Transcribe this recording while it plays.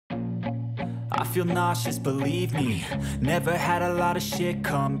I feel nauseous, believe me. Never had a lot of shit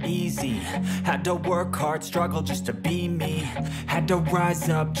come easy. Had to work hard, struggle just to be me. Had to rise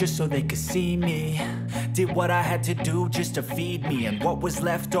up just so they could see me. Did what I had to do just to feed me, and what was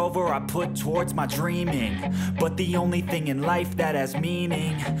left over I put towards my dreaming. But the only thing in life that has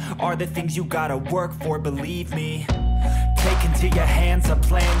meaning are the things you gotta work for, believe me. Take into your hands a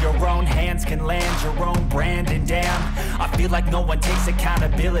plan, your own hands can land your own brand. And damn, I feel like no one takes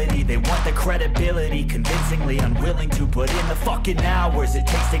accountability. They want the credibility, convincingly unwilling to put in the fucking hours it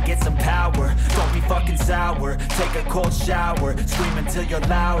takes to get some power. Don't be fucking sour, take a cold shower, scream until you're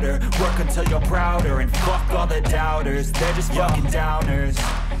louder, work until you're prouder. And fuck all the doubters, they're just fucking downers.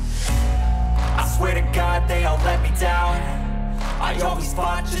 I swear to God they all let me down. I always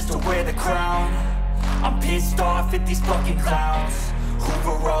fought just to wear the crown. I'm pissed off at these fucking clowns who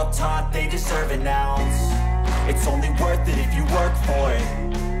were all taught they deserve an ounce. It's only worth it if you work for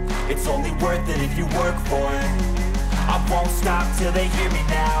it. It's only worth it if you work for it. I won't stop till they hear me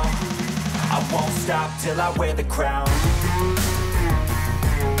now. I won't stop till I wear the crown.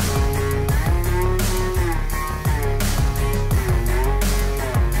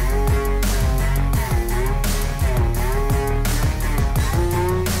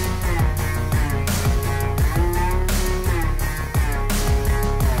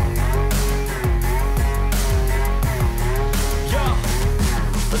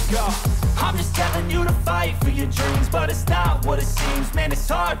 I'm just telling you to fight for your dreams, but it's not what it seems. Man, it's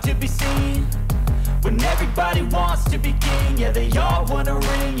hard to be seen when everybody wants to be king. Yeah, they all wanna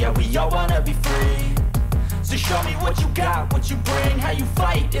ring, yeah, we all wanna be free. So show me what you got, what you bring, how you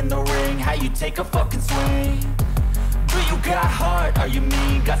fight in the ring, how you take a fucking swing. Do you got heart, are you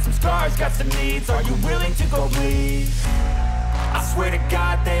mean? Got some scars, got some needs, are you willing to go bleed? I swear to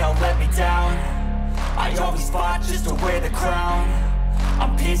God they all let me down. I always fought just to wear the crown.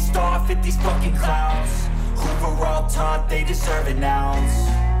 I'm pissed off at these fucking clowns who were all taught they deserve an ounce.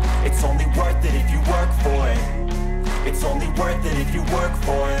 It's only worth it if you work for it. It's only worth it if you work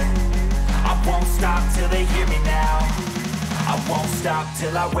for it. I won't stop till they hear me now. I won't stop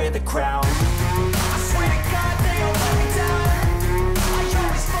till I wear the crown. I swear to God they all let me down. I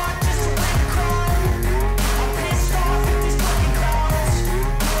always fought just to wear the crown. I'm pissed off at these fucking clowns who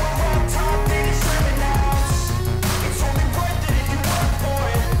were all taught they deserve an ounce. It's only worth it if you work for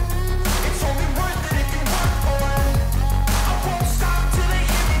it. It's only worth it if you work for it. I won't stop till they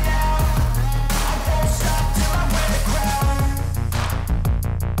hear me now. I won't stop till I wear the crown.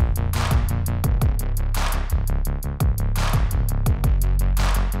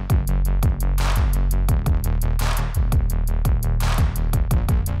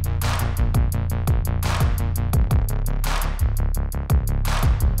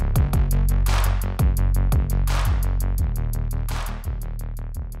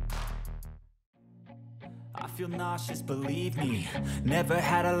 I feel nauseous, believe me. Never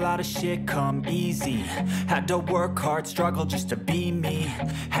had a lot of shit come easy. Had to work hard, struggle just to be me.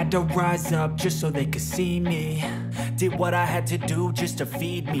 Had to rise up just so they could see me. Did what I had to do just to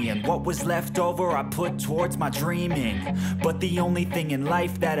feed me, and what was left over I put towards my dreaming. But the only thing in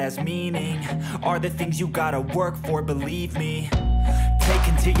life that has meaning are the things you gotta work for, believe me. Take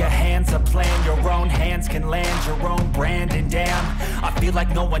into your hands a plan, your own hands can land your own brand. And damn, I feel like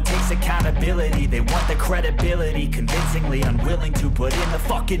no one takes accountability. They want the credibility, convincingly unwilling to put in the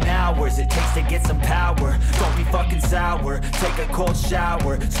fucking hours it takes to get some power. Don't be fucking sour, take a cold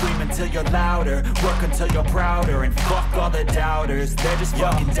shower, scream until you're louder, work until you're prouder. And fuck all the doubters, they're just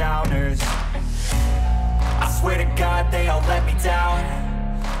fucking downers. I swear to God they all let me down.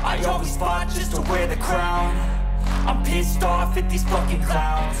 I always fought just to wear the crown. I'm pissed off at these fucking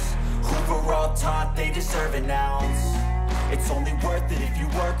clowns who were all taught they deserve an ounce. It's only worth it if you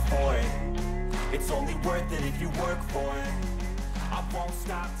work for it. It's only worth it if you work for it.